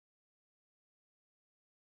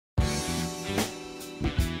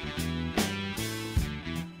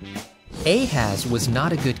Ahaz was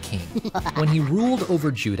not a good king. When he ruled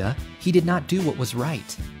over Judah, he did not do what was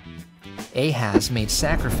right. Ahaz made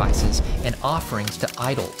sacrifices and offerings to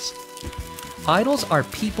idols. Idols are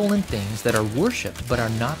people and things that are worshipped but are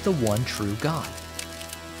not the one true God.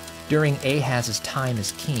 During Ahaz's time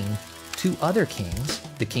as king, two other kings,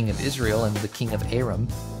 the king of Israel and the king of Aram,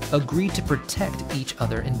 agreed to protect each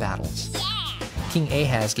other in battles. King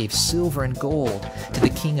Ahaz gave silver and gold to the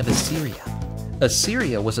king of Assyria.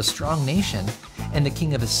 Assyria was a strong nation, and the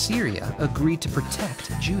king of Assyria agreed to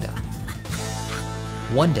protect Judah.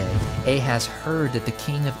 One day, Ahaz heard that the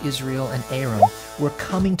king of Israel and Aram were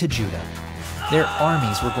coming to Judah. Their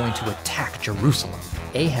armies were going to attack Jerusalem.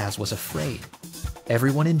 Ahaz was afraid.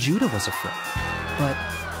 Everyone in Judah was afraid. But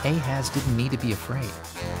Ahaz didn't need to be afraid.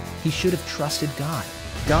 He should have trusted God.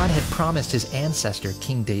 God had promised his ancestor,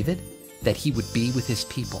 King David, that he would be with his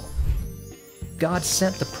people. God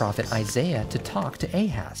sent the prophet Isaiah to talk to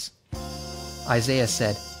Ahaz. Isaiah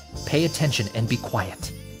said, "Pay attention and be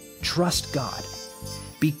quiet. Trust God.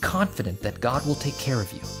 Be confident that God will take care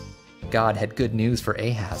of you." God had good news for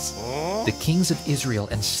Ahaz. The kings of Israel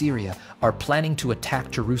and Syria are planning to attack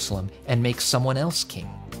Jerusalem and make someone else king.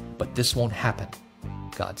 But this won't happen,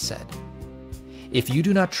 God said. "If you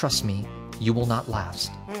do not trust me, you will not last."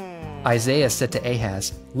 Isaiah said to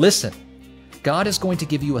Ahaz, "Listen, God is going to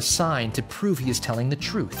give you a sign to prove he is telling the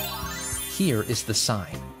truth. Here is the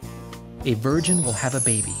sign. A virgin will have a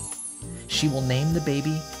baby. She will name the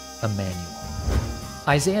baby Emmanuel."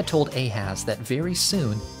 Isaiah told Ahaz that very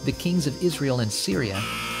soon the kings of Israel and Syria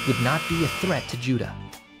would not be a threat to Judah.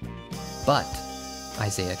 But,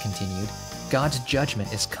 Isaiah continued, God's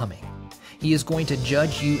judgment is coming. He is going to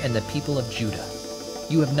judge you and the people of Judah.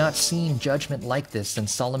 You have not seen judgment like this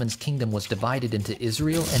since Solomon's kingdom was divided into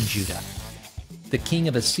Israel and Judah. The king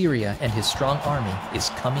of Assyria and his strong army is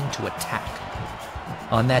coming to attack.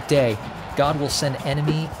 On that day, God will send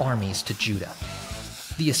enemy armies to Judah.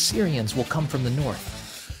 The Assyrians will come from the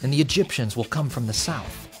north, and the Egyptians will come from the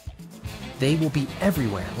south. They will be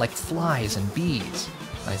everywhere like flies and bees,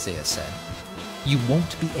 Isaiah said. You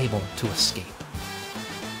won't be able to escape.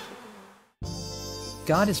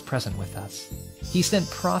 God is present with us. He sent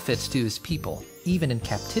prophets to his people, even in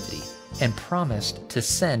captivity, and promised to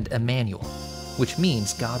send Emmanuel, which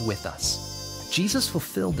means God with us. Jesus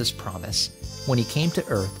fulfilled this promise when he came to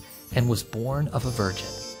earth and was born of a virgin.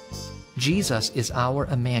 Jesus is our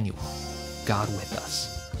Emmanuel, God with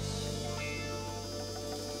us.